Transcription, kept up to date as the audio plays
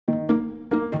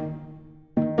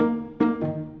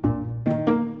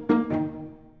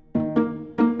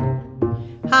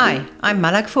Hi, I'm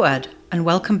Malak Fuad, and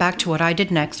welcome back to What I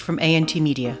Did Next from ANT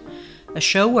Media, a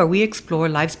show where we explore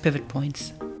life's pivot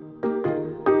points.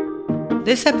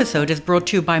 This episode is brought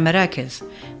to you by Marrakez,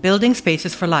 Building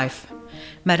Spaces for Life.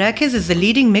 Marrakez is the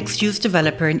leading mixed-use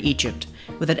developer in Egypt,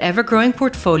 with an ever-growing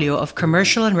portfolio of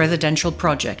commercial and residential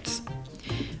projects.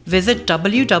 Visit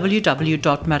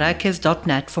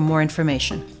www.marrakez.net for more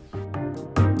information.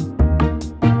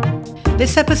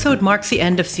 This episode marks the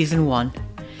end of Season 1.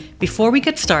 Before we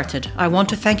get started, I want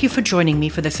to thank you for joining me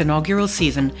for this inaugural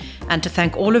season and to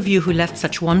thank all of you who left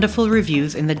such wonderful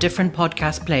reviews in the different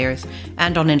podcast players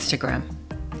and on Instagram.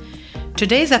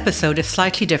 Today's episode is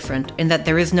slightly different in that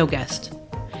there is no guest.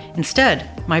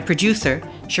 Instead, my producer,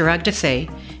 Chirag Desai,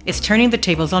 is turning the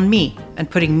tables on me and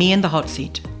putting me in the hot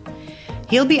seat.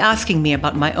 He'll be asking me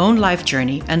about my own life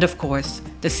journey and, of course,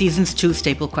 the Season's 2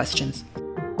 staple questions.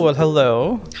 Well,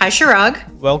 hello. Hi, Chirag.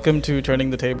 Welcome to Turning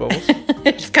the Tables.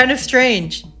 It's kind of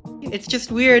strange. It's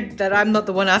just weird that I'm not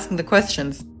the one asking the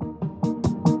questions.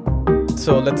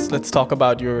 So let's talk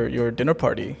about your dinner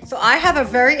party. So I have a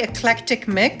very eclectic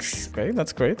mix. Okay,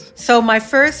 that's great. So my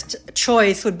first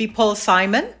choice would be Paul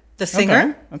Simon, the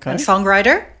singer Okay. and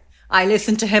songwriter. I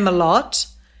listened to him a lot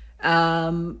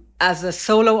as a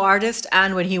solo artist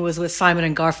and when he was with Simon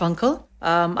and Garfunkel.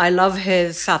 I love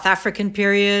his South African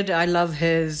period. I love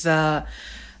his, his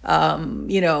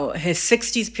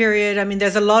 60s period. I mean,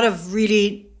 there's a lot of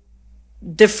really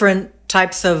different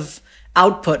types of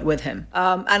output with him.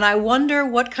 And I wonder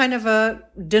what kind of a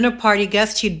dinner party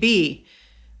guest he'd be.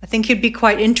 I think he'd be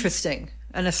quite interesting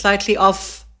and a slightly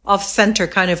off-center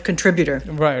kind of contributor.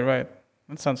 Right.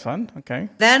 That sounds fun. Okay.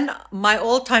 Then my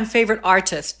all-time favorite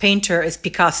artist, painter, is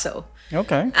Picasso.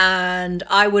 Okay. And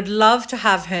I would love to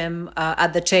have him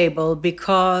at the table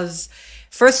because,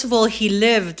 first of all, he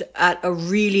lived at a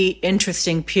really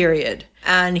interesting period.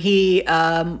 And he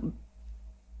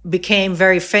became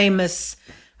very famous,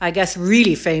 I guess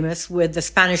really famous, with the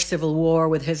Spanish Civil War,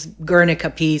 with his Guernica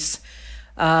piece.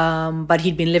 But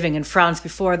he'd been living in France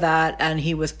before that, and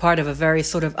he was part of a very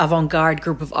sort of avant-garde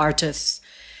group of artists.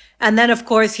 And then, of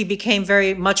course, he became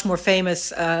much more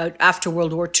famous after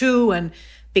World War II and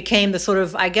became the sort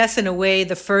of, I guess, in a way,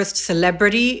 the first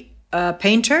celebrity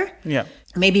painter. Yeah.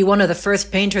 Maybe one of the first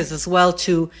painters as well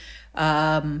to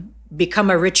become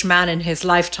a rich man in his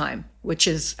lifetime, which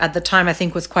is, at the time, I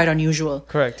think was quite unusual.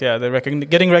 Correct, yeah.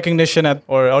 Getting recognition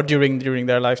or during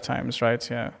their lifetimes, right?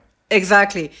 Yeah.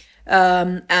 Exactly.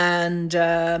 And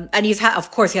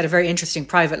of course, he had a very interesting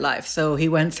private life. So he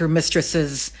went through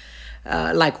mistresses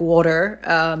like water.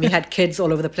 He had kids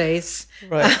all over the place.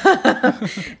 Right.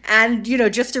 And,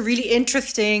 just a really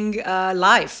interesting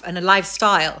life and a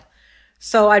lifestyle.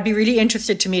 So I'd be really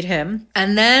interested to meet him.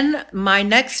 And then my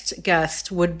next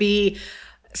guest would be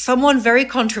someone very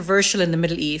controversial in the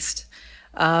Middle East.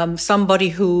 Somebody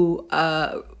who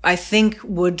I think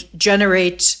would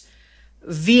generate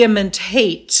vehement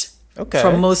hate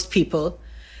from most people.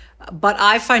 But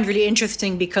I find really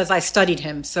interesting because I studied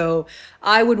him. So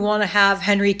I would want to have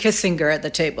Henry Kissinger at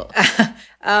the table.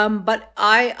 But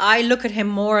I look at him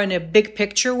more in a big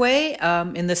picture way,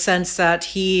 in the sense that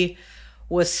he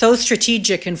was so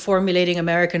strategic in formulating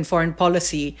American foreign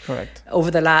policy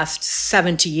over the last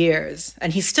 70 years.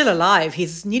 And he's still alive.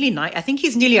 He's nearly I think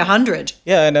he's nearly 100.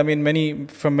 Yeah, and I mean,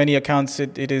 from many accounts,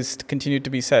 it is continued to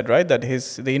be said, right, that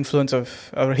his influence on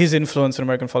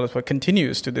American foreign policy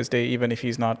continues to this day, even if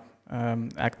he's not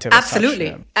active. Absolutely.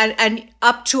 As such, yeah. And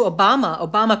up to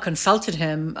Obama consulted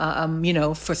him,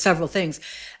 for several things.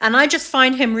 And I just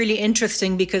find him really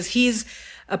interesting because he's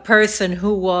a person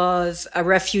who was a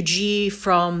refugee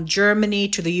from Germany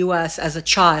to the US as a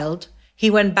child. He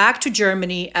went back to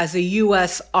Germany as a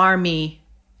US Army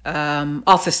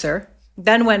officer,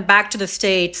 then went back to the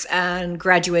States and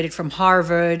graduated from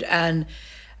Harvard and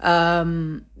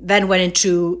then went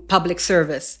into public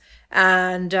service.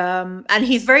 And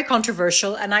he's very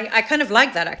controversial. And I kind of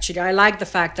like that, actually. I like the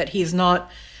fact that he's not,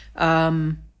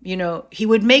 he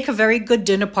would make a very good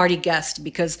dinner party guest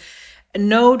because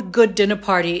no good dinner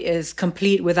party is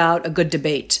complete without a good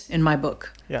debate, in my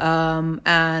book. Yeah.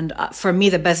 And for me,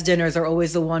 the best dinners are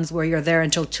always the ones where you're there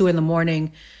until 2 a.m.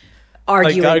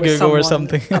 arguing with someone or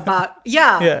something. about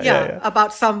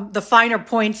about the finer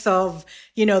points of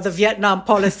the Vietnam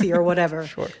policy or whatever.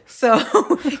 Sure. So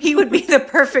he would be the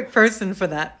perfect person for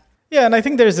that. Yeah, and I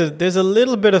think there's a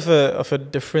little bit of a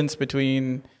difference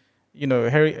between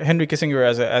Henry Kissinger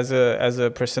as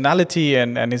a personality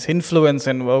and his influence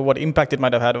and what impact it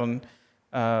might have had on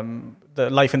the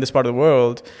life in this part of the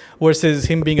world, versus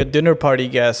him being a dinner party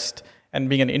guest and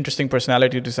being an interesting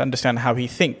personality to understand how he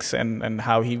thinks and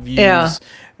how he views,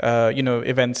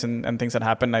 events and things that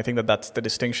happen. I think that's the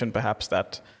distinction, perhaps,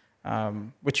 that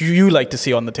which you like to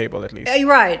see on the table, at least.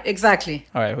 Right, exactly.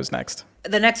 All right, who's next?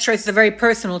 The next choice is a very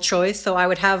personal choice. So I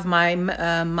would have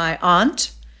my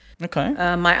aunt. Okay.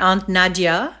 My aunt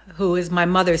Nadia, who is my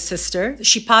mother's sister.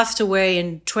 She passed away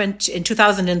in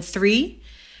 2003.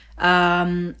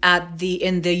 In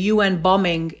the UN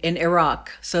bombing in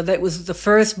Iraq. So that was the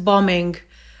first bombing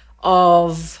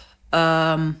of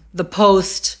the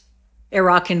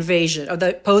post-Iraq invasion, or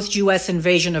the post-US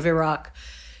invasion of Iraq.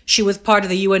 She was part of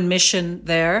the UN mission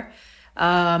there,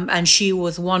 and she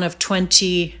was one of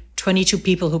 22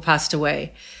 people who passed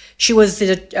away. She was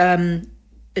the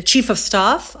chief of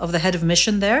staff of the head of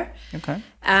mission there. Okay.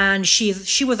 And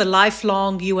she was a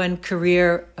lifelong UN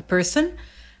career person.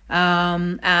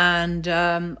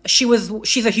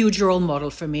 She's a huge role model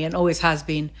for me and always has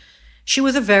been. She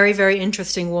was a very, very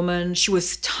interesting woman. She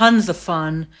was tons of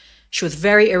fun. She was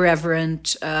very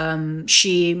irreverent.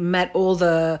 She met all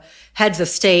the heads of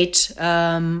state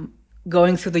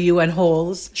going through the UN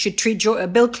halls. She'd treat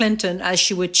Bill Clinton as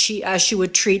she would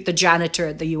treat the janitor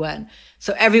at the UN.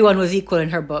 So everyone was equal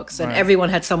in her books, and everyone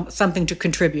had something to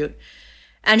contribute.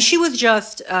 And she was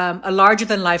just a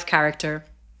larger-than-life character.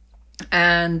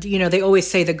 And, they always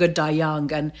say the good die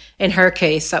young. And in her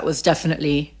case, that was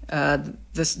definitely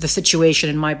the situation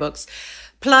in my books.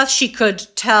 Plus, she could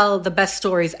tell the best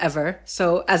stories ever.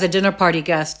 So as a dinner party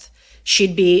guest,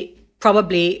 she'd be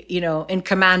probably, in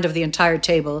command of the entire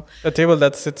table. A table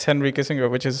that sits Henry Kissinger,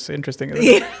 which is interesting.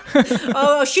 Isn't it?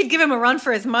 Oh, she'd give him a run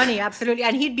for his money. Absolutely.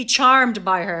 And he'd be charmed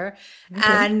by her. Okay.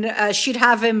 And she'd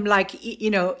have him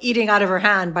eating out of her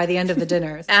hand by the end of the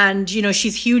dinner. And,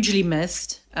 she's hugely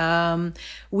missed.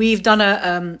 We've done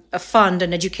a fund,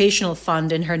 an educational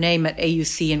fund in her name at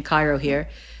AUC in Cairo here.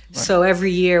 Right. So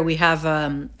every year we have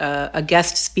a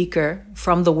guest speaker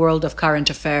from the world of current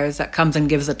affairs that comes and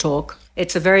gives a talk.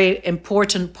 It's a very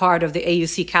important part of the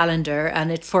AUC calendar,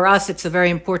 and for us it's a very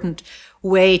important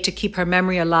way to keep her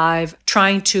memory alive,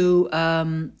 trying to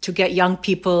get young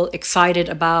people excited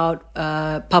about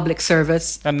public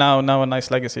service. And now a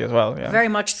nice legacy as well. Yeah. Very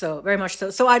much so, very much so.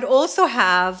 So I'd also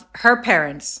have her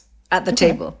parents at the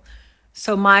table.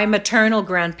 So my maternal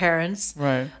grandparents.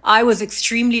 Right. I was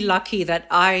extremely lucky that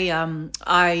I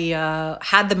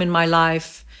had them in my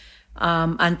life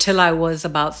until I was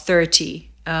about 30.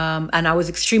 And I was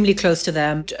extremely close to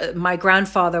them. My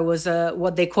grandfather was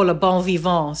what they call a bon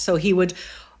vivant. So he would,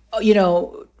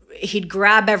 he'd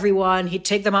grab everyone, he'd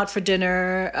take them out for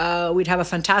dinner. We'd have a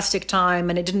fantastic time,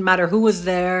 and it didn't matter who was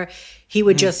there. He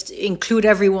would just include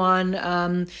everyone.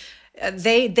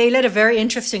 They led a very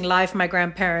interesting life, my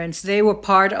grandparents. They were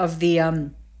part of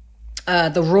the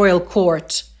royal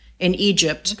court in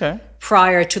Egypt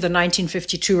prior to the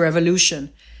 1952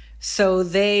 revolution. So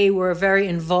they were very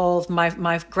involved.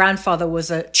 My grandfather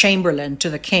was a chamberlain to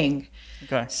the king.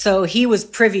 Okay. So he was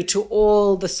privy to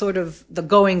all the sort of the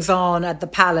goings on at the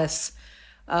palace.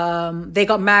 They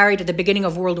got married at the beginning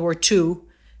of World War II,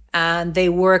 and they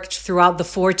worked throughout the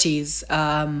 40s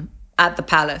at the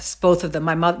palace, both of them.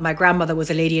 My grandmother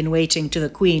was a lady in waiting to the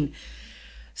queen.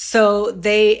 So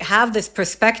they have this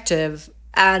perspective,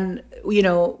 and,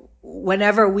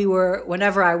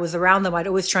 whenever I was around them, I'd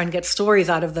always try and get stories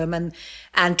out of them.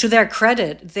 And to their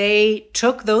credit, they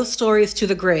took those stories to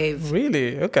the grave.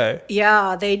 Really? Okay.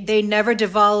 Yeah, they never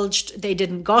divulged. They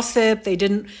didn't gossip. They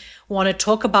didn't want to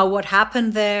talk about what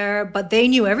happened there, but they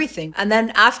knew everything. And then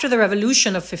after the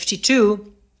revolution of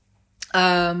 52,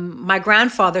 my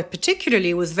grandfather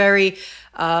particularly was very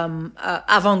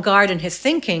avant-garde in his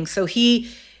thinking. So he,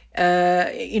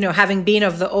 having been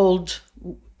of the old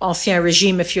Ancien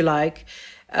Regime, if you like,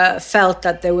 felt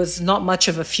that there was not much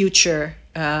of a future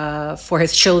for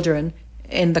his children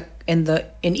in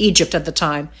Egypt at the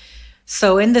time.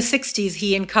 So in the 60s,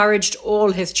 he encouraged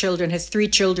all his children, his 3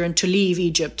 children, to leave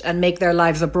Egypt and make their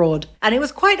lives abroad. And it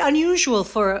was quite unusual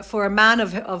for a man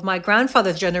of my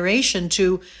grandfather's generation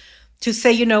to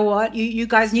say, you know what, you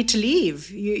guys need to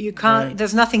leave. You can't. Right.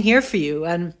 There's nothing here for you.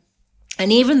 And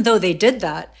even though they did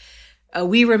that,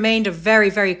 we remained a very,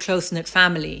 very close-knit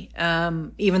family,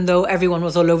 even though everyone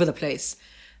was all over the place.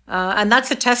 And that's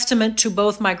a testament to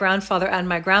both my grandfather and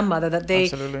my grandmother, that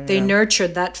they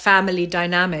nurtured that family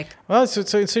dynamic. Well,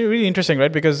 so it's really interesting,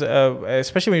 right? Because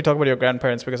especially when you talk about your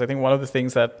grandparents, because I think one of the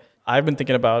things that I've been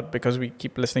thinking about, because we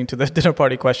keep listening to the dinner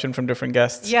party question from different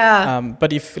guests. Yeah.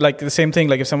 But if like the same thing,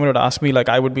 like if someone would ask me, like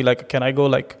I would be like, can I go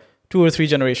like 2 or 3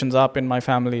 generations up in my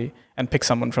family and pick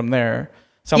someone from there?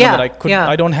 Someone that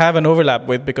I don't have an overlap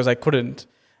with because I couldn't.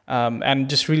 And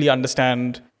just really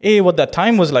understand what that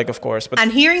time was like, of course.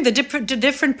 And hearing the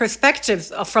different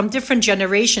perspectives from different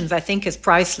generations, I think, is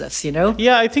priceless, you know?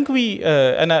 Yeah, I think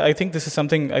and I think this is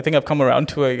something I think I've come around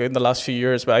to in the last few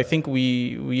years, but I think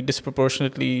we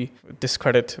disproportionately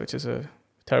discredit, which is a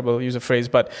terrible use of phrase,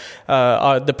 but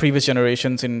the previous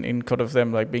generations in kind of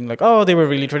them like being like, oh, they were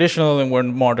really traditional and we're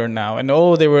modern now. And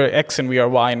oh, they were X and we are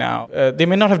Y now. They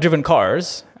may not have driven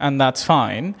cars, and that's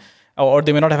fine. Or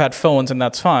they may not have had phones, and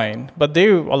that's fine. But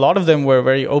a lot of them were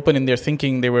very open in their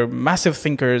thinking. They were massive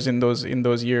thinkers in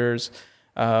those years.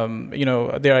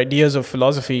 Their ideas of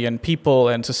philosophy and people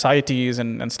and societies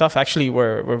and stuff actually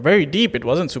were very deep. It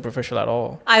wasn't superficial at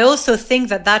all. I also think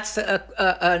that's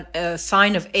a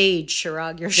sign of age,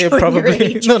 Chirag. You're showing probably.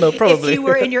 Your age. No, probably. If you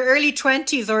were in your early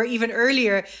 20s or even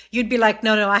earlier, you'd be like,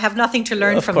 no, I have nothing to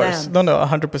learn from them. Of course. No,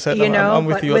 100%. You know, I'm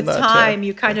with you on that. With time,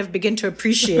 you kind of begin to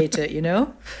appreciate it, you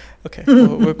know? Okay,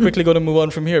 well, we're quickly going to move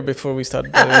on from here before we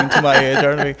start delving into my age,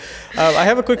 aren't we? I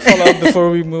have a quick follow-up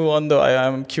before we move on, though.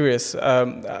 I'm curious.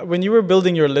 When you were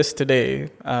building your list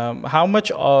today, how much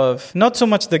of, not so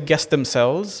much the guests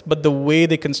themselves, but the way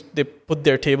they put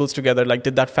their tables together, like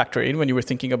did that factor in when you were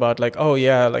thinking about like, oh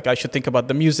yeah, like I should think about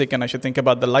the music and I should think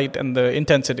about the light and the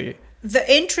intensity?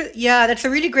 Yeah, that's a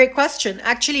really great question.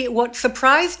 Actually, what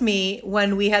surprised me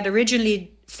when we had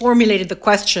originally formulated the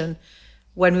question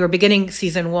when we were beginning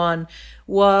season 1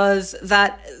 was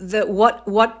that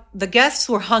what the guests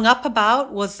were hung up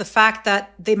about was the fact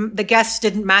that the guests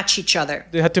didn't match each other.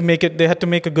 They had to make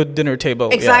a good dinner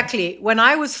table. Exactly. Yeah. When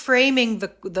I was framing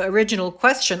the original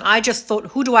question, I just thought,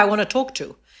 who do I want to talk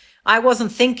to? I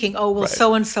wasn't thinking, oh, well,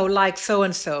 so-and-so like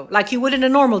so-and-so, like you would in a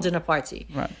normal dinner party.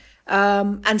 Right.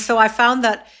 And so I found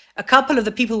that a couple of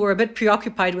the people were a bit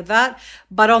preoccupied with that,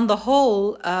 but on the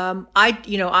whole,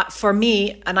 for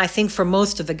me, and I think for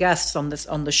most of the guests on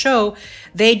the show,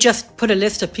 they just put a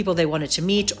list of people they wanted to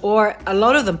meet, or a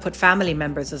lot of them put family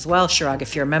members as well, Chirag,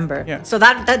 if you remember. Yeah. So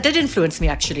that did influence me,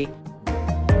 actually.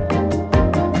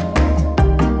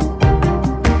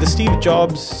 The Steve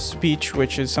Jobs speech,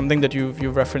 which is something that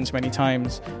you've referenced many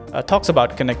times, talks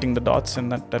about connecting the dots,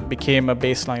 and that became a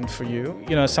baseline for you.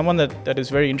 You know, as someone that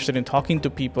is very interested in talking to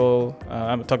people,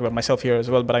 I'm talking about myself here as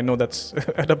well, but I know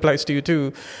it applies to you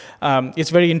too.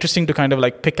 It's very interesting to kind of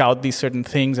like pick out these certain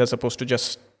things as opposed to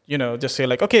just say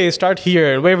like, okay, start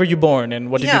here. Where were you born,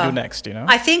 and what did you do next? You know,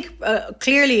 I think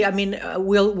clearly. I mean,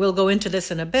 we'll go into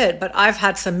this in a bit, but I've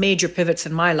had some major pivots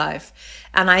in my life,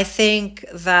 and I think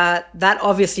that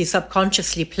obviously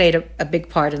subconsciously played a big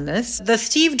part in this. The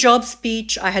Steve Jobs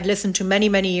speech I had listened to many,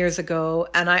 many years ago,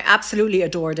 and I absolutely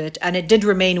adored it, and it did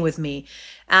remain with me,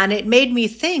 and it made me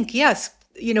think. Yes,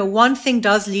 one thing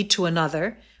does lead to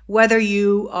another, whether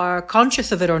you are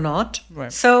conscious of it or not.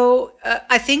 Right. So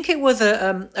I think it was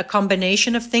a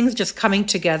combination of things just coming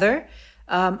together.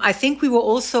 I think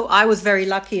I was very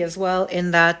lucky as well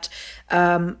in that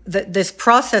this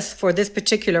process for this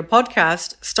particular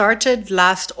podcast started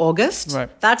last August. Right.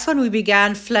 That's when we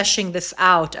began fleshing this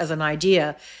out as an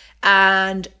idea.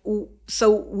 And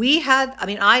so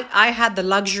I had the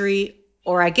luxury,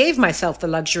 or I gave myself the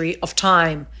luxury of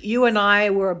time. You and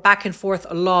I were back and forth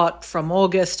a lot from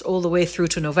August all the way through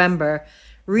to November,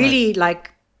 really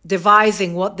like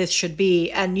devising what this should be.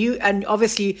 And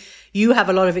obviously you have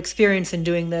a lot of experience in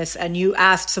doing this, and you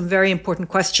asked some very important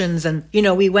questions. And,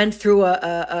 we went through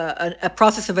a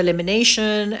process of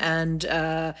elimination and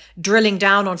drilling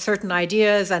down on certain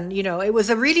ideas. And, it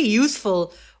was a really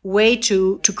useful way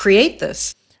to create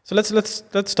this. So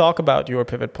let's talk about your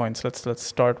pivot points. Let's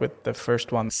start with the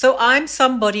first one. So I'm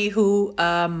somebody who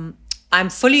I'm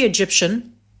fully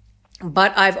Egyptian,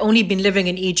 but I've only been living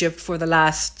in Egypt for the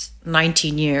last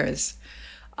 19 years.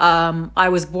 I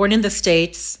was born in the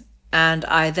States, and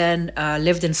I then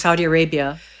lived in Saudi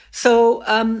Arabia. So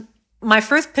my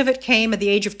first pivot came at the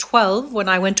age of 12 when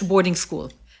I went to boarding school.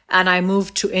 And I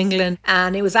moved to England,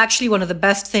 and it was actually one of the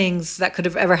best things that could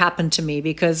have ever happened to me,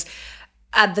 because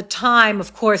at the time,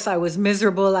 of course, I was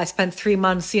miserable. I spent 3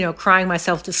 months, crying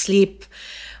myself to sleep.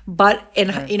 But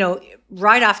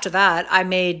right after that, I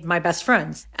made my best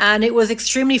friends. And it was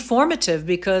extremely formative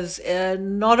because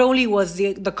not only was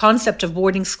the concept of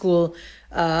boarding school,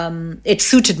 it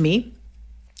suited me.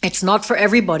 It's not for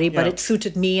everybody, but it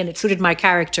suited me and it suited my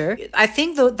character. I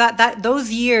think that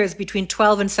those years between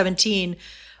 12 and 17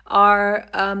 are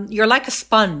you're like a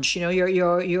sponge.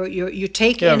 You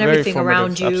take in everything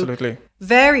around you. Absolutely.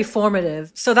 Very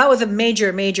formative. So that was a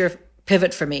major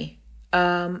pivot for me.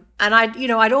 And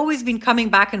I'd always been coming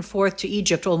back and forth to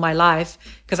Egypt all my life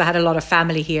because I had a lot of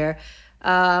family here.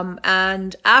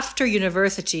 And after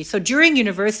university, so during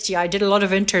university, I did a lot of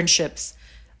internships.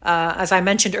 As I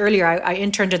mentioned earlier, I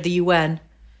interned at the UN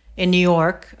in New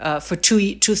York for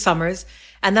two summers.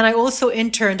 And then I also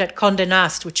interned at Condé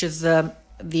Nast, which is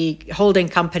the holding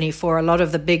company for a lot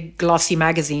of the big glossy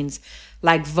magazines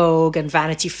like Vogue and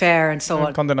Vanity Fair and so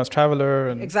on. Condé Nast Traveler.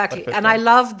 And exactly. And I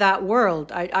loved that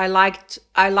world. I liked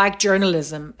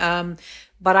journalism.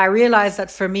 But I realized that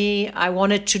for me, I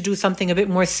wanted to do something a bit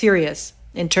more serious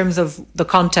in terms of the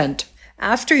content.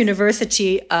 After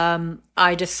university,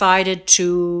 I decided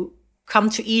to come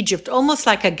to Egypt almost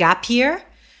like a gap year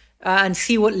and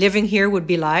see what living here would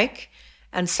be like.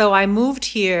 And so I moved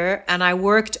here and I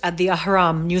worked at the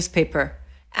Ahram newspaper.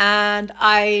 And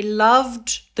I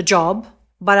loved the job,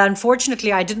 but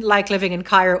unfortunately, I didn't like living in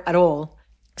Cairo at all.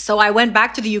 So I went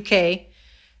back to the UK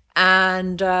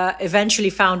and eventually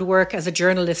found work as a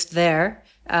journalist there.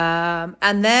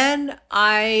 And then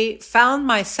I found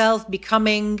myself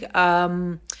becoming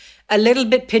a little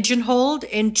bit pigeonholed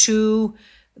into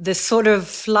this sort of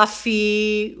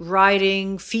fluffy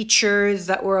writing features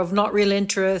that were of not real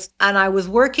interest. And I was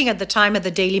working at the time at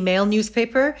the Daily Mail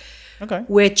newspaper,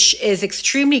 which is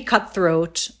extremely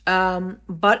cutthroat,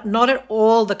 but not at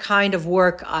all the kind of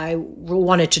work I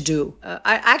wanted to do.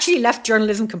 I actually left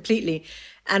journalism completely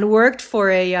and worked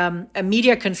for a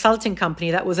media consulting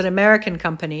company that was an American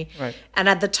company. Right. And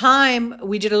at the time,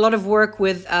 we did a lot of work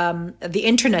with the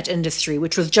internet industry,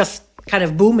 which was just kind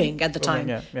of booming at the time.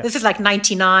 Yeah. This is like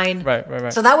 99.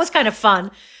 Right. So that was kind of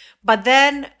fun. But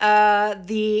then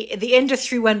the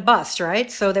industry went bust,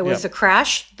 right? So there was a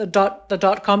crash, the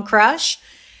dot-com crash,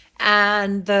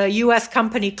 and the U.S.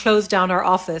 company closed down our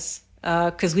office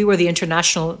because we were the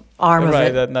international arm of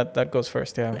it. Right, that goes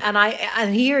first, yeah.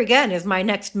 And here again is my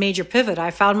next major pivot. I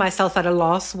found myself at a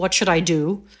loss. What should I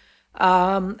do?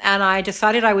 And I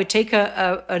decided I would take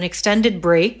an extended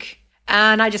break.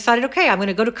 And I decided, okay, I'm going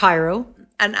to go to Cairo.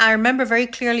 And I remember very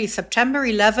clearly September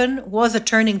 11 was a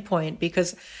turning point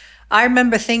because I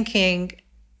remember thinking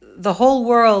the whole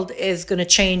world is going to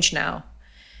change now.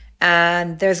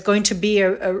 And there's going to be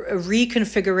a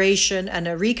reconfiguration and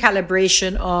a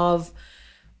recalibration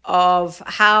of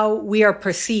how we are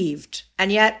perceived. And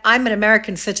yet I'm an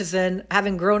American citizen,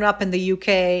 having grown up in the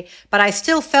UK, but I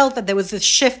still felt that there was this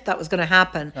shift that was going to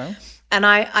happen. Okay. And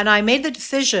I made the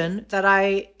decision that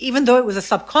even though it was a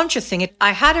subconscious thing,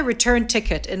 I had a return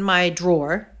ticket in my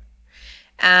drawer,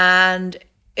 and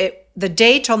the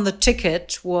date on the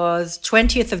ticket was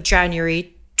 20th of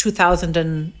January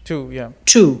 2002. Yeah.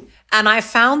 And I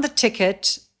found the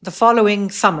ticket the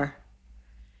following summer,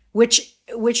 which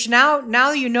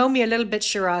now you know me a little bit,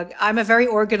 Chirag. I'm a very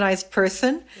organized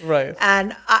person. Right.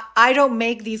 And I don't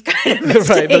make these kind of mistakes.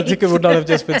 Right. The ticket would not have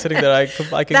just been sitting there. I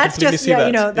can that's completely just, see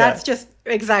that. That's just,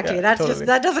 exactly. Yeah, that's totally. just,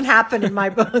 that doesn't happen in my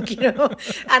book,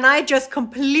 And I just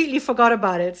completely forgot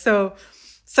about it.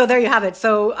 So there you have it.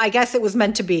 So I guess it was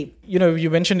meant to be. You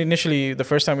mentioned initially the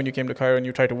first time when you came to Cairo and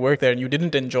you tried to work there and you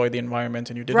didn't enjoy the environment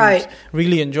and you didn't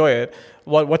really enjoy it.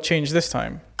 What changed this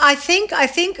time? I think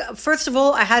first of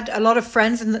all, I had a lot of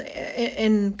friends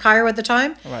in Cairo at the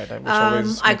time. Right. Which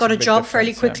always I got a job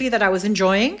fairly quickly that I was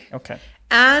enjoying. Okay.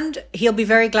 And he'll be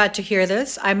very glad to hear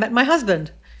this. I met my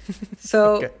husband.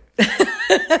 So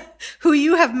who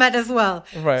you have met as well.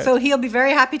 Right. So he'll be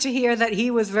very happy to hear that he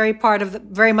was very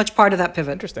much part of that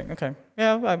pivot. Interesting. Okay.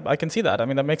 Yeah, I can see that. I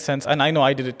mean, that makes sense. And I know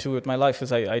I did it too with my life,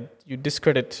 is you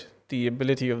discredit the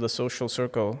ability of the social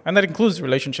circle. And that includes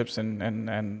relationships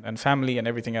and family and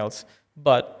everything else.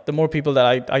 But the more people that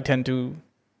I tend to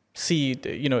see,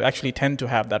 actually tend to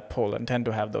have that pull and tend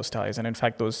to have those ties. And in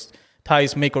fact, those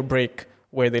ties make or break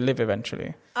where they live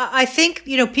eventually. I think,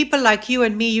 people like you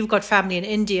and me, you've got family in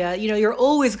India, you're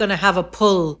always going to have a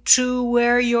pull to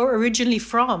where you're originally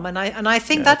from. And I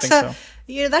think that's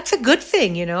that's a good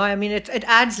thing, I mean, it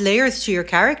adds layers to your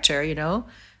character,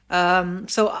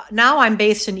 So now I'm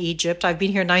based in Egypt. I've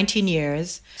been here 19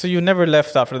 years. So you never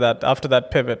left after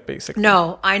that pivot, basically?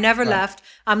 No, I never left.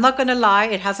 I'm not going to lie.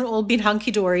 It hasn't all been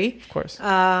hunky-dory. Of course.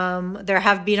 There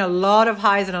have been a lot of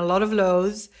highs and a lot of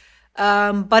lows.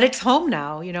 But it's home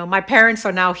now. My parents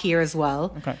are now here as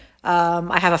well. Okay.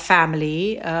 I have a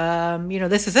family.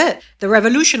 This is it. The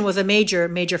revolution was a major,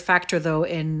 major factor, though,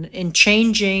 in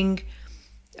changing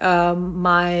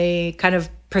my kind of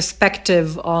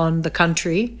perspective on the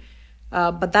country.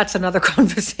 But that's another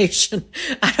conversation.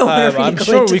 I don't want to really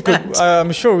go into that.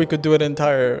 I'm sure we could do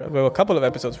a couple of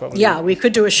episodes probably. Yeah, we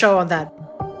could do a show on that.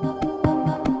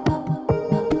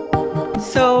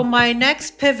 So my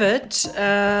next pivot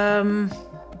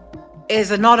is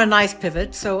not a nice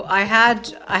pivot. So I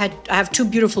have two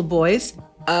beautiful boys.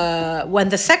 When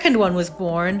the second one was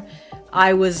born,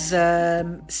 I was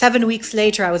 7 weeks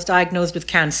later. I was diagnosed with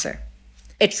cancer.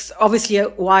 it's obviously a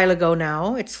while ago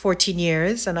now. It's 14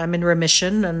 years and I'm in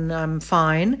remission and I'm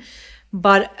fine.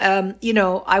 But,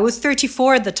 I was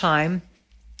 34 at the time.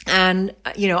 And,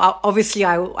 obviously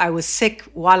I was sick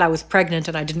while I was pregnant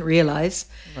and I didn't realize.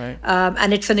 Right.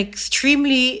 And it's an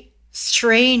extremely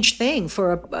strange thing for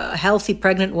a healthy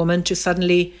pregnant woman to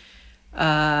suddenly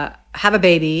have a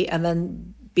baby and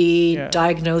then be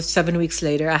diagnosed 7 weeks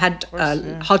later. I had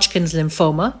Hodgkin's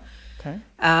lymphoma. Okay.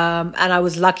 And I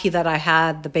was lucky that I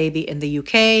had the baby in the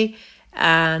UK.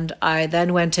 And I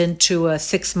then went into a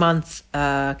 6-month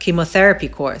chemotherapy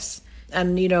course.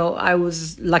 And, I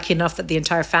was lucky enough that the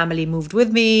entire family moved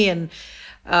with me. And,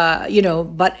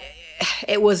 but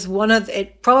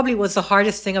it probably was the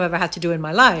hardest thing I've ever had to do in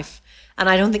my life. And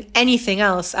I don't think anything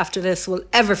else after this will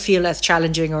ever feel as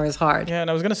challenging or as hard. Yeah, and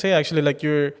I was going to say, actually, like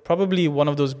you're probably one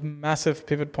of those massive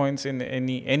pivot points in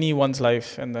anyone's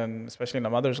life, and then especially in a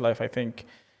mother's life, I think,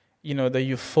 the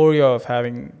euphoria of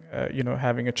having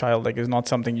a child, like, is not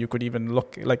something you could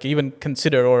even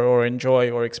consider or enjoy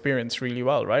or experience really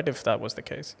well, right? If that was the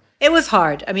case. It was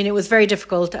hard. I mean, it was very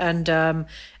difficult. And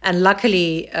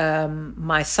luckily,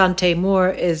 my son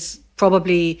Taimur is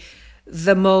probably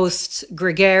the most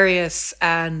gregarious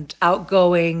and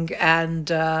outgoing and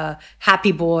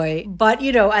happy boy. But,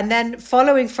 and then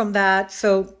following from that,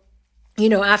 so,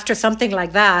 after something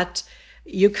like that,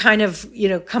 you kind of,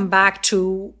 come back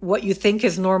to what you think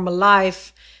is normal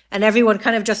life. And everyone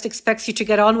kind of just expects you to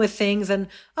get on with things and,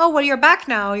 oh, well, you're back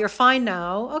now. You're fine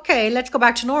now. Okay, let's go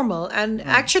back to normal. And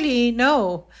actually,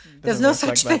 no, there's no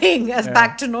such thing as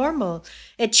back to normal.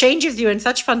 It changes you in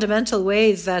such fundamental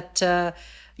ways that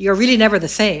you're really never the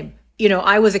same.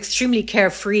 I was extremely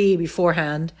carefree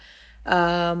beforehand.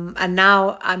 And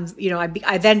now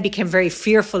I then became very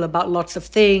fearful about lots of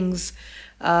things.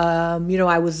 I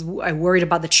worried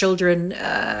about the children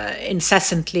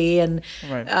incessantly, and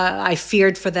I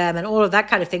feared for them and all of that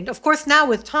kind of thing. Of course, now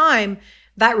with time,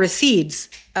 that recedes,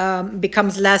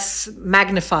 becomes less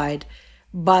magnified.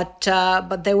 But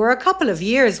there were a couple of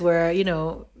years where,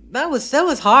 that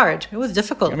was hard. It was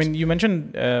difficult. I mean, you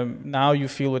mentioned now you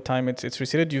feel with time it's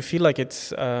receded. Do you feel like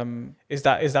it's is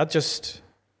that just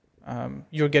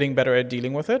you're getting better at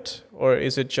dealing with it, or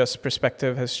is it just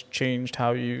perspective has changed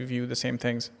how you view the same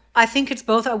things? I think it's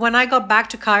both. When I got back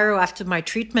to Cairo after my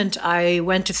treatment, I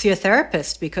went to see a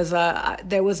therapist because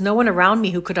there was no one around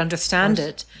me who could understand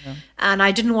it. Yeah. And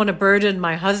I didn't want to burden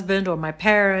my husband or my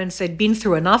parents. They'd been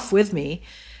through enough with me.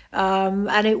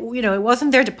 And it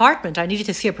wasn't their department. I needed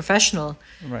to see a professional.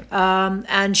 Right.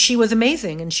 And she was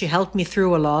amazing and she helped me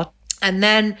through a lot. And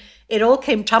then it all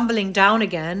came tumbling down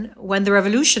again when the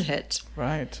revolution hit.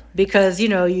 Right. Because,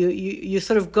 you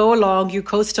sort of go along, you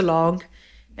coast along,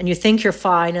 and you think you're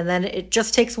fine, and then it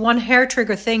just takes one hair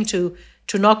trigger thing to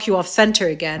knock you off center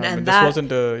again. This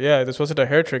wasn't a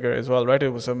hair trigger as well, right? It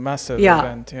was a massive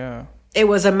event. Yeah. It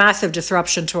was a massive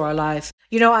disruption to our life.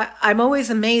 I'm always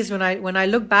amazed when I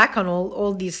look back on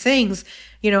all these things.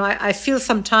 I feel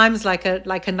sometimes like a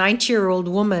 90-year-old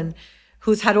woman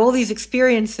who's had all these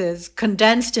experiences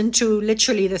condensed into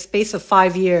literally the space of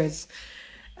 5 years.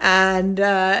 And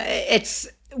it's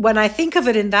when I think of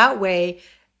it in that way,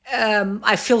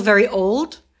 I feel very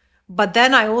old. But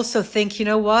then I also think, you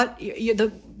know what?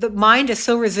 The mind is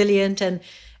so resilient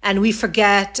and we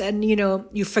forget, and,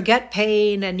 you forget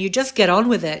pain and you just get on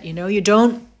with it.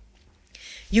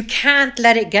 You can't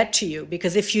let it get to you,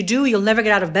 because if you do, you'll never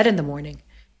get out of bed in the morning.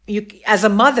 As a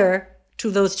mother to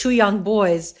those 2 young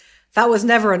boys, that was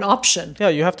never an option. Yeah,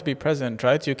 you have to be present,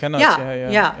 right? You cannot.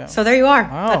 Yeah. So there you are.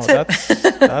 Wow,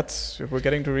 that's we're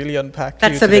getting to really unpack.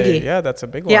 That's a biggie. Yeah, that's a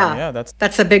big one. Yeah,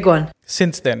 that's a big one.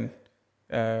 Since then,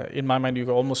 in my mind, you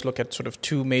can almost look at sort of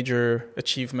 2 major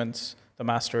achievements: the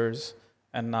Masters,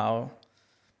 and now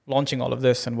launching all of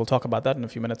this. And we'll talk about that in a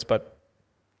few minutes. But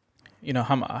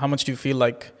how much do you feel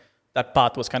like that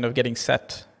path was kind of getting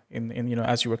set in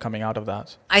as you were coming out of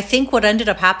that? I think what ended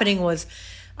up happening was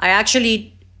I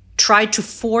actually tried to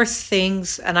force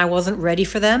things and I wasn't ready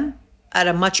for them at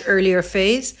a much earlier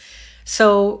phase.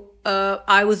 So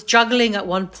I was juggling at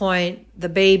one point the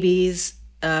babies,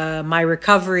 my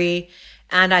recovery,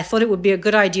 and I thought it would be a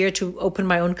good idea to open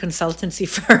my own consultancy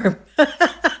firm.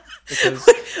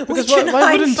 Because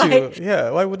why wouldn't you? Yeah,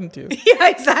 why wouldn't you? Yeah,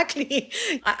 exactly.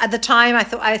 At the time,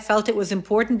 I felt it was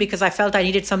important because I felt I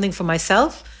needed something for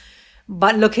myself.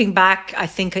 But looking back, I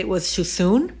think it was too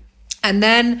soon. And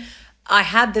then I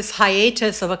had this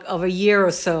hiatus of a year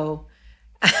or so.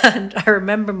 And I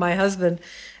remember my husband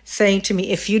saying to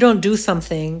me, if you don't do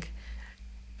something,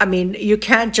 I mean, you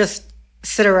can't just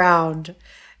sit around.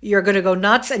 you're going to go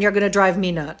nuts and you're going to drive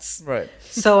me nuts. Right.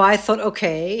 So I thought,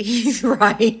 okay, he's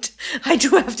right. I do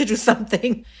have to do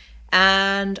something.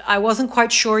 And I wasn't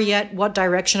quite sure yet what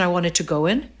direction I wanted to go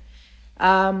in.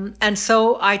 And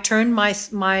so I turned my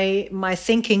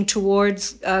thinking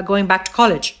towards going back to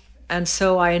college. And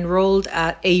so I enrolled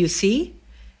at AUC,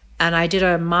 and I did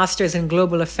a master's in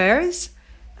global affairs.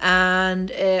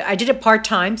 And I did it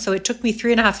part-time, so it took me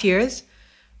 3.5 years.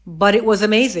 But it was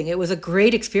amazing. It was a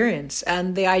great experience.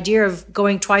 And the idea of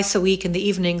going twice a week in the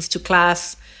evenings to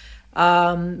class,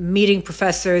 meeting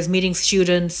professors, meeting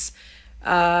students,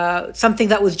 something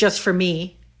that was just for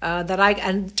me,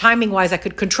 and timing-wise, I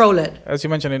could control it. As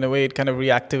you mentioned, in a way, it kind of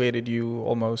reactivated you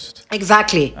almost.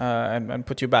 Exactly. And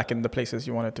put you back in the places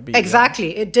you wanted to be.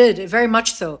 Exactly. It did, very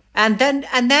much so. And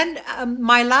then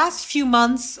my last few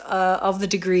months of the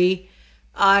degree,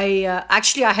 I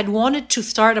had wanted to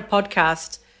start a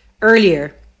podcast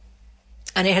earlier,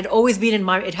 and it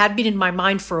had been in my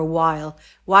mind for a while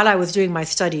I was doing my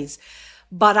studies.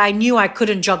 But I knew I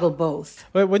couldn't juggle both.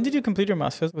 Well, when did you complete your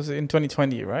master's? Was it in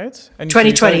 2020, right? And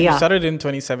 2020, you started in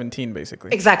 2017,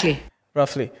 basically. Exactly.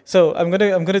 Roughly. So I'm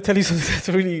gonna tell you something that's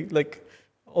really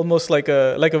almost like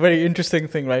a very interesting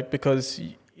thing, right? Because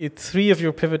 3 of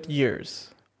your pivot years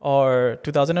are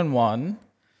 2001,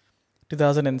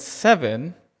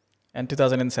 2007, and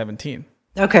 2017.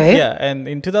 Okay. Yeah, and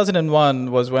in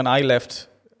 2001 was when I left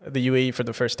the UAE for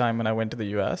the first time when I went to the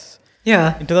US.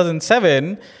 Yeah. In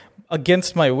 2007,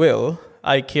 against my will,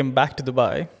 I came back to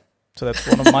Dubai. So that's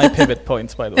one of my pivot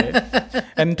points, by the way.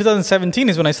 And in 2017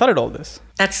 is when I started all this.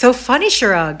 That's so funny,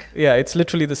 Chirag. Yeah, it's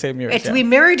literally the same year. We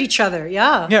mirrored each other,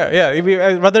 yeah. Yeah.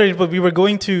 We were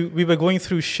going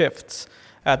through shifts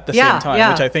at the same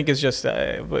time, which I think is just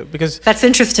because... That's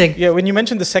interesting. Yeah, when you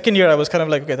mentioned the second year, I was kind of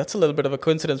like, okay, that's a little bit of a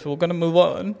coincidence, but we're going to move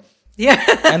on. Yeah.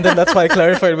 And then that's why I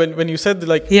clarified when you said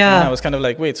yeah. I was kind of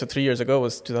like, wait, so 3 years ago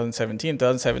was 2017.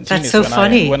 2017 that's is so when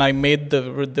funny. when I made the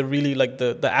really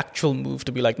the actual move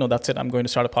to be like, no, that's it. I'm going to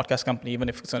start a podcast company, even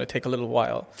if it's going to take a little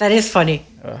while. That is funny.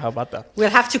 How about that? We'll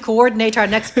have to coordinate our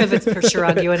next pivots for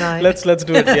Chirag, you and I. Let's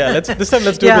do it. Yeah, this time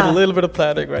let's do it with a little bit of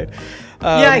planning, right?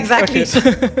 Yeah, exactly.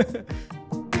 Okay,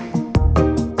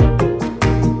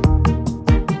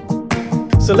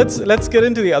 so let's get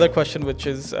into the other question, which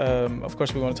is, of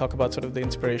course, we want to talk about sort of the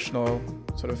inspirational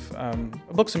sort of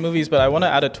books and movies, but I want to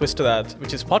add a twist to that,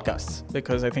 which is podcasts,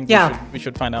 because I think we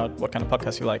should find out what kind of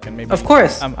podcasts you like, and maybe. Of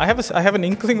course. I have an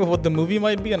inkling of what the movie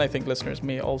might be, and I think listeners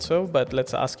may also. But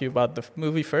let's ask you about the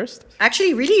movie first.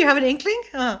 Actually, really, you have an inkling?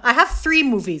 I have 3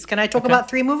 movies. Can I talk about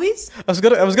 3 movies? I was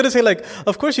gonna say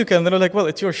of course you can. Then I'm like, well,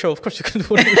 it's your show. Of course you can do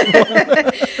whatever you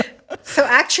want. So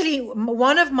actually,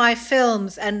 one of my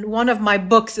films and one of my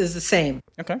books is the same.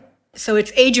 Okay. So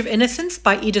it's Age of Innocence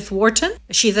by Edith Wharton.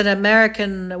 She's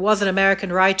was an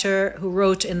American writer who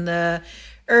wrote in the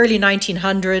early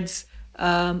 1900s,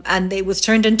 and it was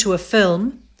turned into a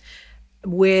film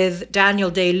with Daniel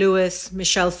Day-Lewis,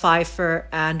 Michelle Pfeiffer,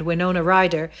 and Winona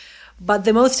Ryder. But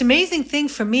the most amazing thing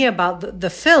for me about the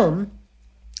film,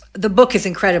 the book is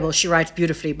incredible. She writes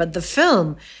beautifully, but the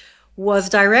film was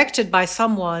directed by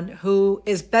someone who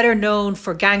is better known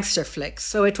for gangster flicks.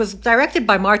 So it was directed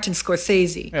by Martin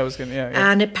Scorsese.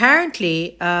 And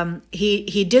apparently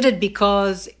he did it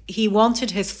because he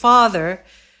wanted his father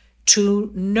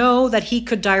to know that he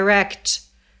could direct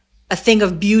a thing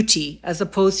of beauty as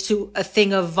opposed to a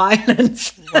thing of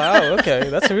violence. Wow, okay.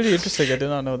 That's really interesting. I did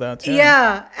not know that.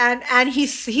 Yeah, and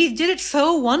he did it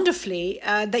so wonderfully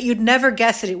that you'd never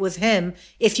guess that it was him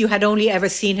if you had only ever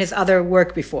seen his other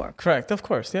work before. Correct, of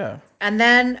course, yeah. And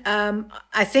then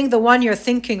I think the one you're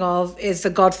thinking of is The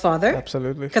Godfather.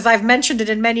 Absolutely. Because I've mentioned it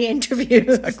in many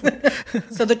interviews. Exactly.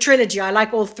 So the trilogy, I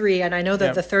like all 3. And I know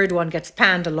that the third one gets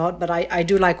panned a lot, but I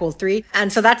do like all 3.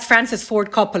 And so that's Francis Ford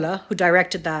Coppola, who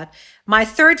directed that. My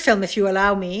third film, if you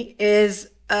allow me, is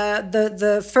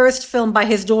the first film by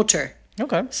his daughter.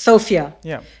 Okay. Sophia.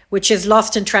 Yeah. Which is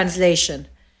Lost in Translation.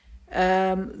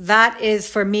 That is,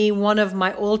 for me, one of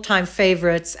my all-time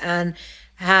favorites, and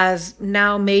has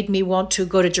now made me want to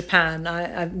go to Japan.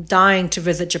 I'm dying to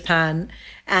visit Japan,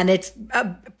 and it's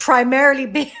primarily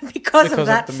because of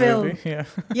that film.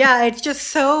 Yeah, it's just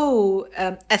so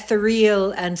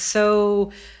ethereal and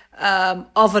so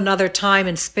of another time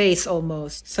and space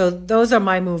almost. So those are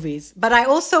my movies. But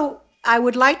I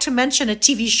would like to mention a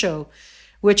TV show,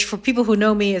 which for people who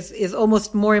know me is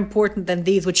almost more important than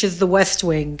these, which is The West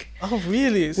Wing. Oh,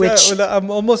 really?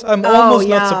 I'm almost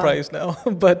not surprised now,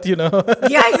 but you know.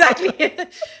 Yeah, exactly.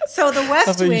 So The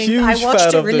West Wing, I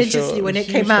watched it religiously when it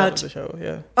came out. Of the show,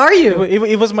 yeah. Are you?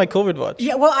 It was my COVID watch.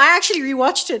 Yeah, well, I actually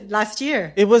rewatched it last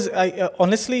year. It was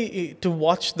honestly, to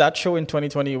watch that show in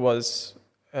 2020 was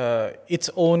its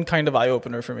own kind of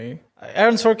eye-opener for me.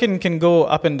 Aaron Sorkin can go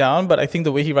up and down, but I think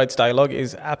the way he writes dialogue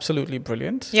is absolutely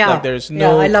brilliant. Yeah. Like there's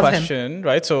no I love question, him.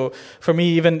 Right? So for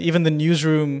me, even the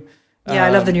Newsroom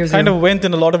I love the Newsroom. kind of went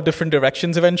in a lot of different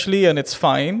directions eventually, and it's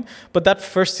fine. But that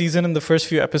first season and the first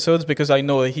few episodes, because I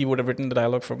know that he would have written the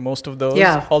dialogue for most of those.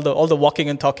 Yeah. All the walking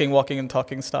and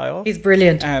talking style. He's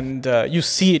brilliant. And you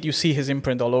see his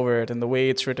imprint all over it and the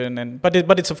way it's written. But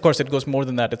it's of course it goes more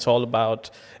than that. It's all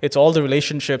the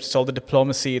relationships, it's all the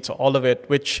diplomacy, it's all of it,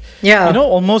 which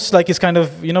almost like is kind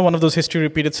of one of those history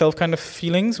repeat itself kind of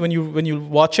feelings when you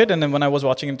watch it. And then when I was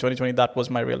watching in 2020, that was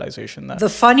my realization. That the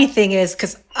funny thing is,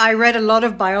 because I read a lot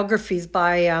of biographies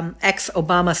by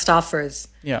ex-Obama staffers.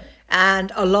 Yeah.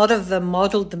 And a lot of them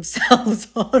modeled themselves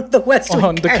on the West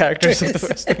Wing the characters of the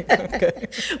West Wing. Okay.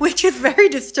 Which is very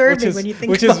disturbing when you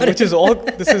think about it. Which is all,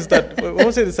 this is that, what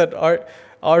was it? It's that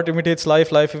art imitates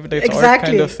life imitates art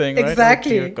kind of thing, right?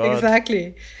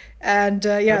 Exactly. And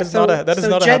that is not a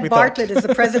Jed happy Bartlett thought. is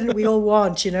the president we all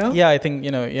want, Yeah, I think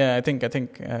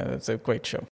it's a great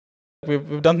show.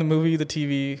 We've done the movie, the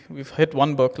TV. We've hit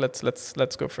one book. Let's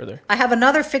go further. I have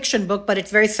another fiction book, but it's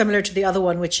very similar to the other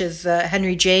one, which is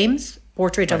Henry James,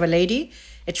 Portrait of a Lady.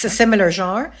 It's a similar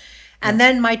genre. And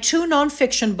then my two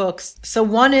nonfiction books. So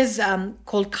one is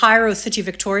called Cairo City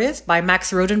Victorious by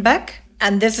Max Rodenbeck.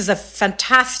 And this is a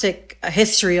fantastic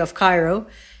history of Cairo.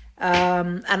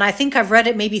 And I think I've read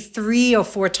it maybe 3 or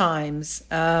 4 times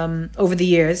over the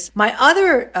years. My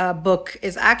other book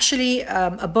is actually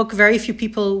a book very few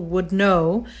people would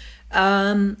know.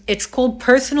 It's called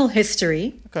Personal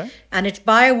History. Okay. And it's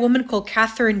by a woman called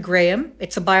Catherine Graham.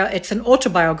 It's an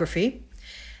autobiography.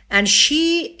 And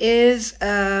she was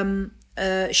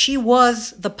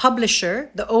the publisher,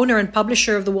 the owner and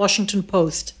publisher of the Washington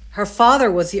Post. Her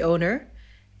father was the owner.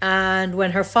 And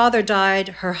when her father died,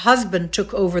 her husband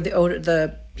took over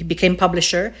he became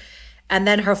publisher. And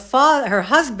then her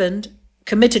husband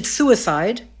committed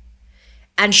suicide,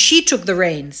 and she took the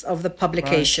reins of the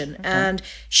publication. Right. Okay. And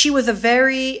she was a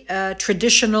very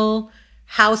traditional,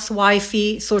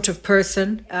 housewifey sort of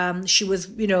person. She was,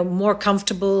 more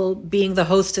comfortable being the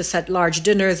hostess at large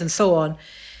dinners and so on.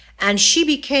 And she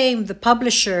became the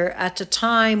publisher at a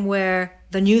time where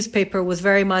the newspaper was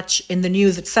very much in the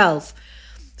news itself.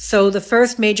 So the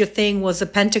first major thing was the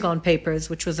Pentagon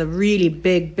Papers, which was a really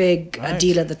big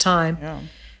deal at the time. Yeah.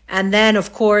 And then,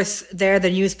 of course, they're the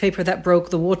newspaper that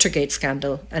broke the Watergate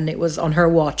scandal. And it was on her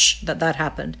watch that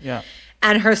happened. Yeah.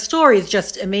 And her story is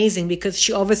just amazing because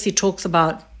she obviously talks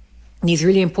about these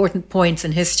really important points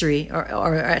in history,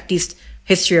 or at least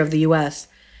history of the U.S.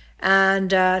 And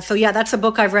that's a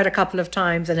book I've read a couple of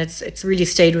times, and it's really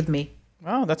stayed with me.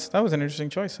 Wow, that was an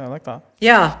interesting choice. I like that.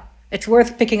 Yeah. It's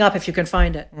worth picking up if you can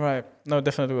find it. Right. No,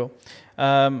 definitely will.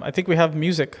 I think we have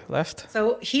music left.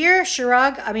 So here,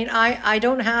 Chirag, I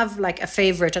don't have like a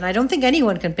favorite, and I don't think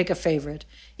anyone can pick a favorite.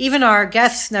 Even our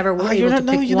guests never were able to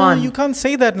pick one. You can't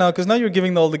say that now, because now you're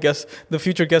giving all the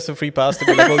future guests a free pass to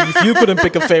be like, well, if you couldn't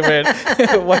pick a favorite,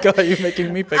 why are you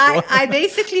making me pick one? I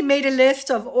basically made a list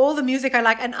of all the music I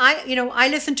like, and I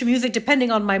listen to music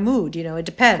depending on my mood. It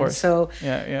depends. So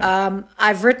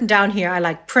I've written down here, I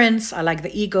like Prince, I like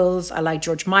the Eagles, I like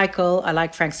George Michael, I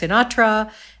like Frank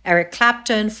Sinatra, Eric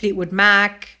Clapton, Fleetwood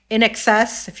Mac, In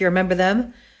Excess, if you remember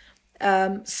them,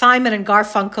 Simon and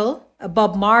Garfunkel,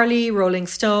 Bob Marley, Rolling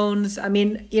Stones.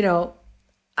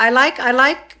 I like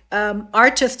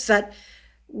artists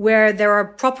where there are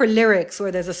proper lyrics, where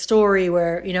there's a story,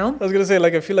 where, I was going to say,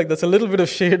 I feel like that's a little bit of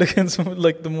shade against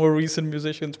the more recent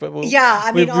musicians, but we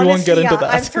honestly, won't get into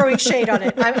that. I'm throwing shade on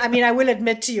it. I will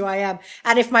admit to you, I am.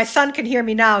 And if my son can hear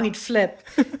me now, he'd flip,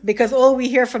 because all we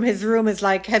hear from his room is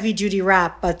heavy duty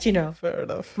rap, but Fair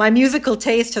enough. My musical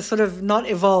taste has sort of not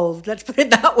evolved. Let's put it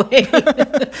that way.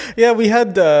 Yeah, we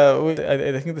had,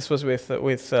 I think this was with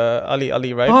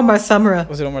Ali, right? Omar Samra.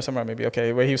 Was it Omar Samra, maybe?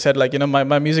 Okay, where he said,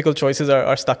 my musical choices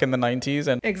are stuck in the 90s.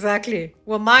 And exactly.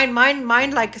 Well, mine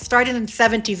started in the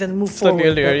 70s and moved forward.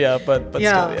 Earlier, but still,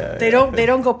 yeah. They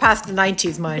don't go past the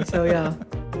 90s, mine, so yeah.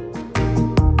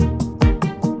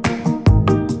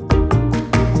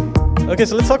 Okay,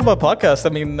 so let's talk about podcasts.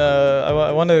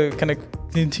 I want to kind of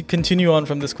continue on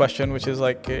from this question, which is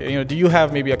do you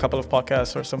have maybe a couple of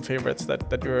podcasts or some favorites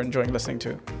that you're enjoying listening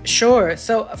to? Sure.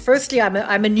 So firstly,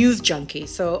 I'm a news junkie.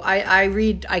 So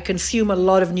I consume a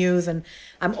lot of news, and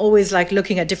I'm always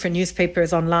looking at different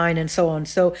newspapers online and so on.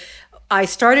 So I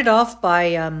started off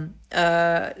by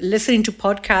listening to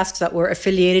podcasts that were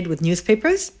affiliated with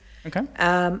newspapers. Okay.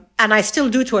 And I still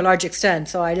do to a large extent.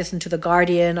 So I listen to The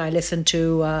Guardian. I listen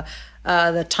to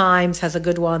The Times has a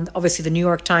good one. Obviously, the New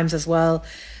York Times as well.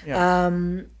 Yeah.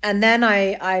 And then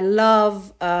I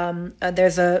love,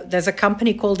 there's a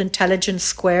company called Intelligence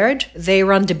Squared. They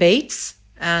run debates.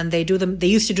 And they do them. They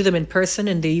used to do them in person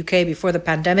in the UK before the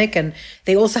pandemic, and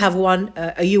they also have one,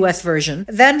 a US version.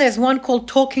 Then there's one called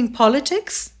Talking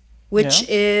Politics, which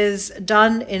is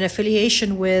done in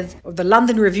affiliation with the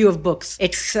London Review of Books.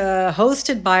 It's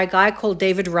hosted by a guy called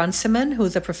David Runciman,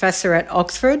 who's a professor at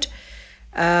Oxford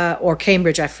or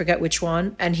Cambridge, I forget which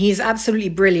one, and he's absolutely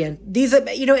brilliant. These are,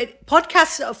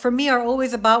 podcasts for me are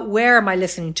always about where am I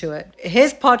listening to it.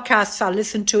 His podcasts I'll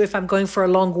listen to if I'm going for a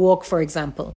long walk, for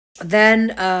example.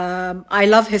 Then I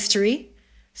love history,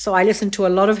 so I listen to a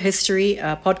lot of history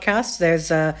podcasts.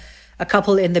 There's a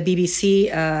couple in the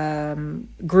BBC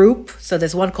group. So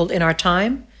there's one called In Our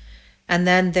Time, and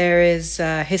then there is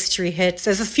History Hits.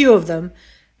 There's a few of them.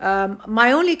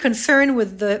 My only concern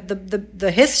with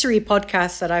the history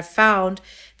podcasts that I've found,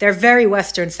 they're very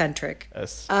Western centric.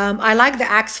 Yes. I like the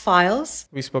Axe Files.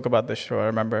 We spoke about this show, I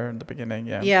remember, in the beginning.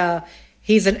 Yeah. Yeah.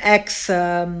 He's an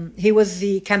he was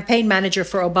the campaign manager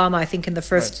for Obama, I think, in the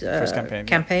first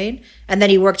campaign. Yeah. And then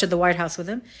he worked at the White House with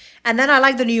him. And then I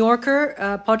like the New Yorker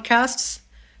podcasts.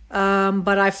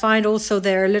 But I find also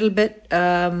they're a little bit,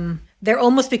 they're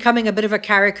almost becoming a bit of a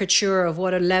caricature of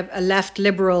what a left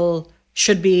liberal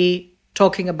should be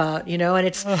talking about, and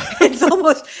it's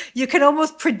almost, you can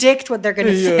almost predict what they're going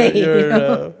to say.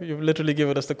 You've literally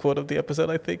given us the quote of the episode,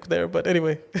 I think, there, but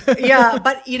anyway. Yeah,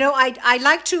 but I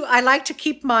like to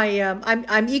keep my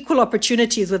I'm equal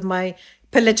opportunities with my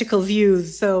political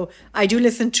views. So I do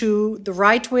listen to the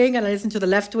right wing and I listen to the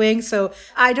left wing. So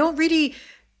I don't really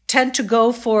tend to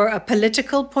go for a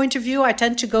political point of view. I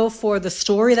tend to go for the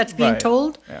story that's being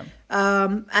told. Yeah.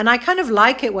 And I kind of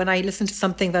like it when I listen to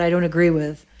something that I don't agree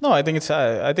with. No, I think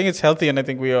it's healthy, and I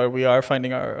think we are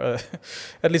finding our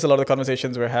at least a lot of the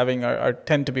conversations we're having are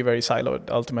tend to be very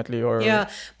siloed ultimately.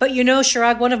 But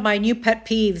Chirag, one of my new pet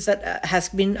peeves that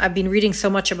I've been reading so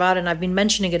much about, and I've been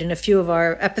mentioning it in a few of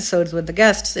our episodes with the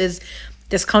guests, is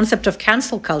this concept of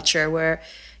cancel culture, where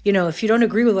if you don't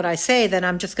agree with what I say, then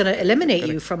I'm just going to eliminate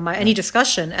you from any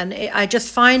discussion, and I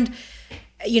just find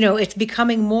it's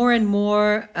becoming more and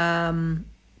more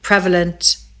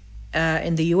prevalent.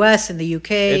 In the US, in the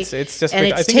UK, it's just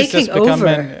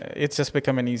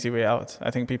become an easy way out.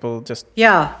 I think people just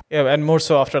and more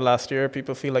so after last year,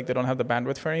 people feel like they don't have the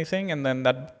bandwidth for anything, and then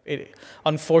that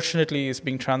unfortunately is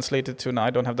being translated to now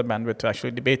I don't have the bandwidth to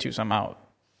actually debate you somehow.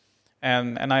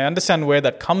 And I understand where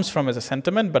that comes from as a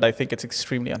sentiment, but I think it's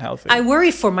extremely unhealthy. I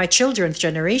worry for my children's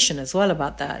generation as well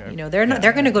about that.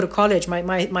 They're going to go to college.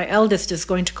 My eldest is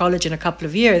going to college in a couple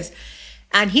of years.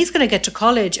 And he's going to get to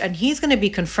college and he's going to be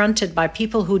confronted by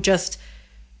people who just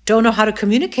don't know how to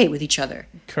communicate with each other.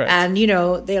 Correct. And,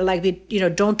 they're like,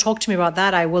 don't talk to me about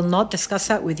that. I will not discuss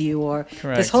that with you. Or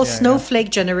Correct. This whole snowflake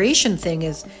generation thing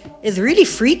is really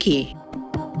freaky.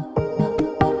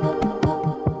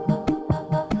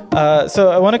 So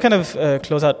I want to kind of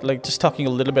close out, like just talking a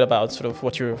little bit about sort of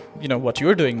what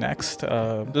you're doing next.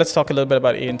 Let's talk a little bit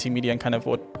about A&T Media and kind of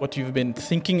what you've been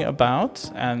thinking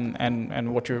about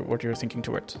and what you're thinking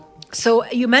towards. So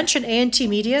you mentioned A&T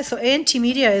Media. So A&T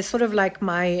Media is sort of like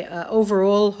my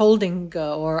overall holding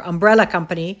or umbrella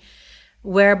company,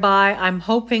 whereby I'm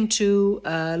hoping to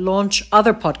launch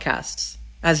other podcasts,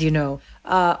 as you know,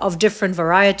 of different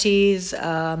varieties,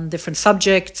 different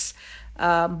subjects.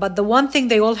 But the one thing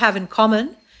they all have in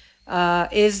common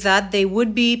is that they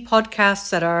would be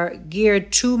podcasts that are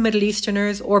geared to Middle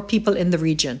Easterners or people in the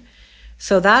region.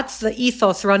 So that's the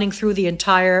ethos running through the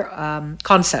entire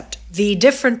concept. The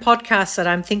different podcasts that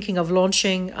I'm thinking of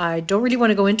launching, I don't really want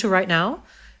to go into right now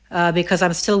because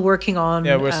I'm still working on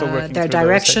we're still working their through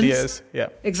directions. Those ideas. Yeah,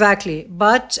 exactly.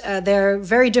 But they're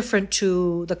very different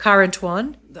to the current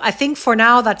one. I think for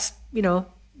now that's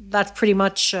pretty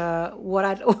much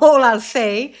all I'll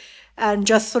say, and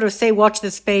just sort of say watch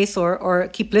this space or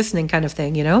keep listening kind of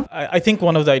thing, I think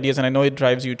one of the ideas, and I know it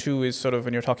drives you too, is sort of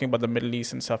when you're talking about the Middle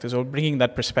East and stuff, is bringing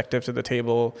that perspective to the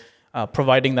table,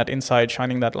 providing that insight,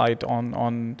 shining that light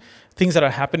on things that are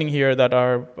happening here that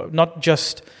are not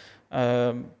just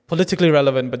politically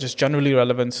relevant, but just generally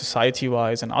relevant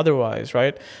society-wise and otherwise,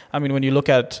 right? I mean, when you look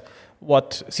at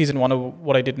what season 1 of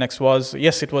What I Did Next was,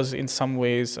 yes, it was in some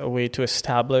ways a way to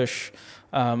establish,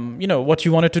 what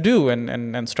you wanted to do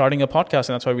and starting a podcast.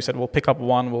 And that's why we said, we'll pick up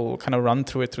one, we'll kind of run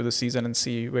through it through the season and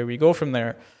see where we go from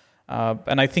there.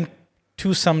 And I think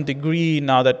to some degree,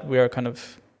 now that we are kind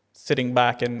of sitting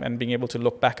back and being able to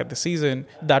look back at the season,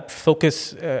 that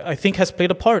focus, I think, has played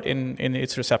a part in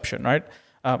its reception, right?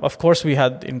 Of course, we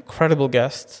had incredible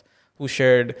guests who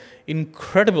shared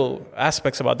incredible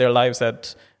aspects about their lives,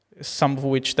 that some of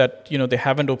which that they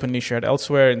haven't openly shared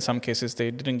elsewhere. In some cases,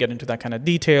 they didn't get into that kind of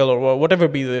detail, or whatever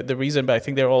be the reason. But I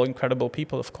think they're all incredible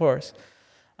people, of course.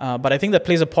 But I think that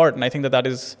plays a part, and I think that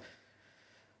is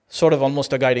sort of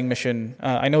almost a guiding mission.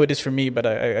 I know it is for me, but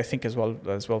I think as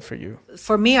well for you.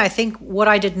 For me, I think what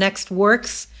I did next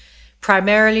works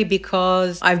primarily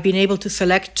because I've been able to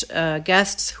select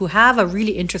guests who have a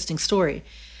really interesting story.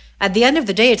 At the end of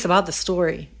the day, it's about the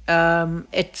story.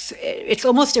 It's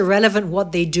almost irrelevant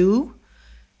what they do,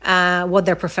 what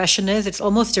their profession is. It's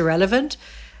almost irrelevant.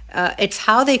 It's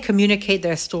how they communicate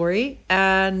their story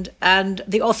and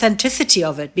the authenticity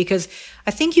of it. Because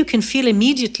I think you can feel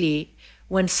immediately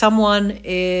when someone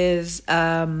has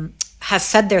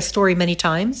said their story many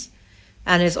times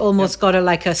and is almost got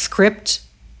a script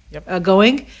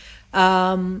going,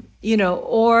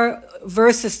 or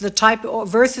versus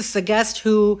the guest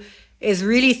who is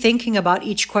really thinking about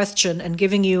each question and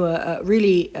giving you a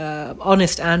really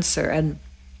honest answer. And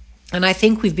I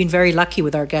think we've been very lucky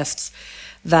with our guests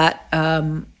that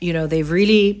they've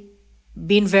really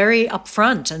been very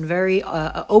upfront and very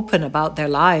open about their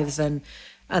lives, and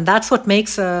that's what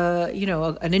makes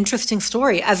an interesting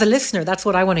story. As a listener, that's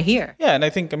what I want to hear. Yeah, and I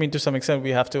think, to some extent,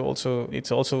 we have to also,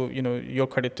 it's also, your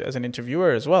credit as an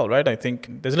interviewer as well, right? I think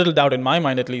there's little doubt in my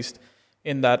mind, at least,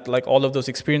 in that, like, all of those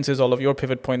experiences, all of your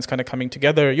pivot points kind of coming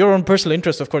together, your own personal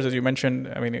interest, of course, as you mentioned,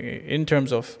 in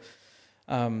terms of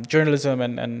journalism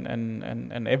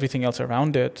and everything else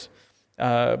around it,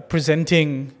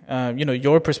 presenting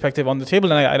your perspective on the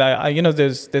table. And I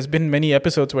there's been many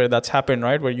episodes where that's happened,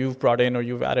 right, where you've brought in or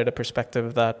you've added a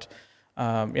perspective that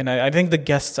I think the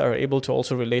guests are able to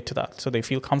also relate to that, so they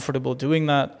feel comfortable doing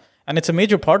that, and it's a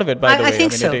major part of it, by the way. I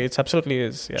think so. It absolutely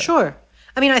is. Yeah. Sure.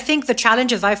 I think the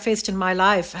challenges I've faced in my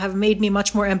life have made me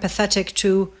much more empathetic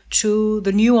to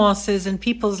the nuances in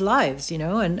people's lives,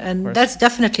 and that's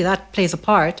definitely, that plays a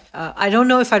part. I don't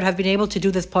know if I'd have been able to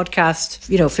do this podcast,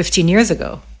 15 years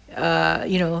ago.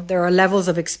 There are levels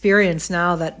of experience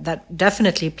now that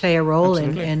definitely play a role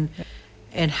in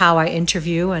how I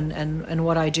interview and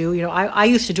what I do. I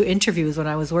used to do interviews when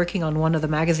I was working on one of the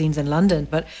magazines in London,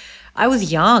 but I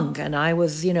was young and I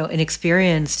was,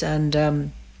 inexperienced, and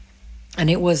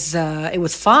it was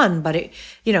fun, but it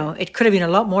could have been a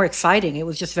lot more exciting. It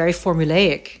was just very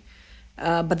formulaic,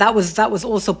 but that was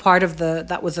also part of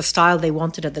that was the style they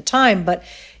wanted at the time. But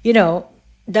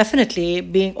definitely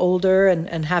being older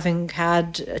and having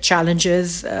had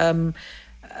challenges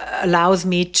allows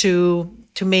me to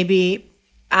maybe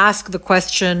ask the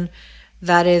question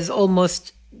that is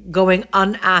almost going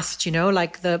unasked.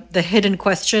 Like the hidden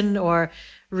question, or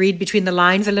read between the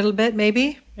lines a little bit,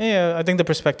 maybe. Yeah, I think the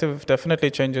perspective definitely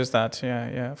changes that.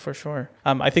 Yeah, for sure.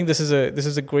 I think this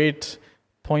is a great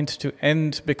point to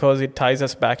end, because it ties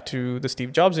us back to the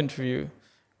Steve Jobs interview,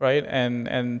 right?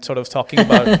 And sort of talking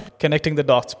about connecting the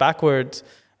dots backwards.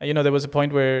 There was a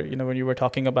point where, when you were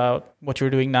talking about what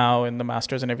you're doing now in the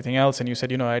masters and everything else, and you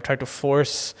said, I tried to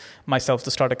force myself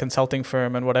to start a consulting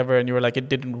firm and whatever, and you were like, it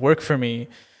didn't work for me.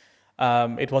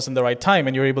 It wasn't the right time,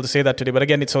 and you're able to say that today. But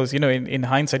again, it's always, in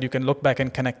hindsight, you can look back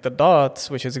and connect the dots,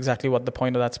 which is exactly what the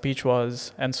point of that speech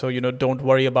was. And so, don't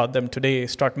worry about them today.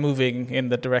 Start moving in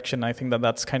the direction. I think that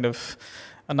that's kind of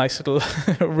a nice little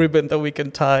ribbon that we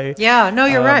can tie. Yeah, no,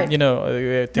 you're right.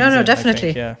 No,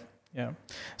 definitely. Yeah.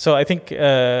 So I think, we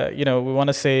want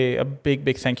to say a big,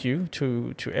 big thank you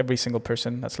to every single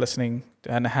person that's listening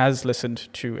and has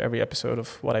listened to every episode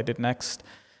of What I Did Next.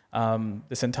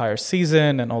 This entire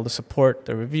season, and all the support,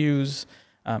 the reviews.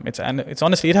 It's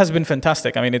honestly, it has been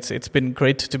fantastic. It's been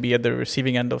great to be at the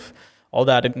receiving end of all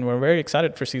that, and we're very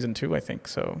excited for season 2, I think.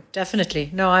 So definitely.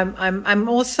 No, I'm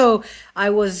also, I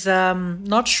was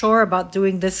not sure about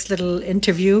doing this little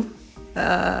interview,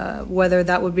 whether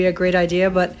that would be a great idea,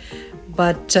 but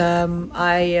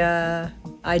I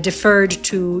deferred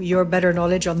to your better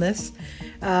knowledge on this.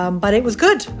 But it was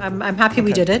good. I'm happy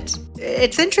we did it.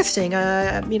 It's interesting.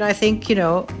 I think,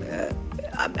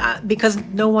 because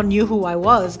no one knew who I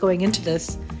was going into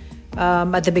this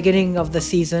at the beginning of the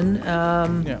season.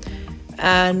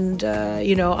 And,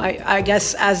 I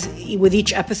guess as with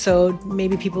each episode,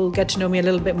 maybe people get to know me a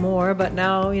little bit more. But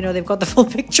now, they've got the full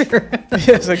picture.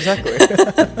 Yes, exactly.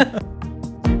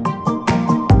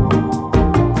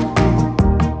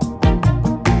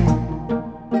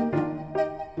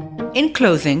 In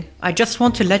closing, I just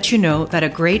want to let you know that a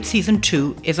great season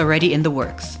 2 is already in the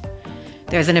works.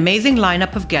 There's an amazing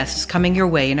lineup of guests coming your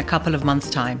way in a couple of months'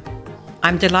 time.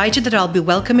 I'm delighted that I'll be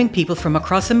welcoming people from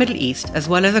across the Middle East, as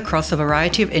well as across a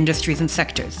variety of industries and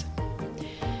sectors.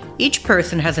 Each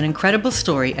person has an incredible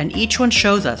story, and each one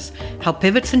shows us how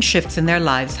pivots and shifts in their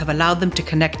lives have allowed them to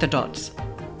connect the dots.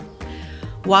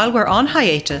 While we're on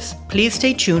hiatus, please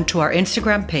stay tuned to our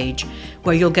Instagram page,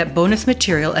 where you'll get bonus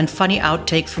material and funny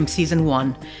outtakes from Season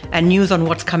 1 and news on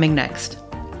what's coming next.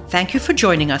 Thank you for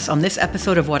joining us on this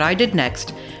episode of What I Did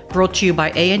Next, brought to you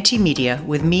by A&T Media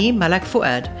with me, Malak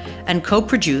Fouad, and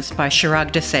co-produced by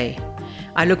Chirag Desai.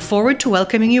 I look forward to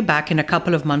welcoming you back in a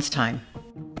couple of months' time.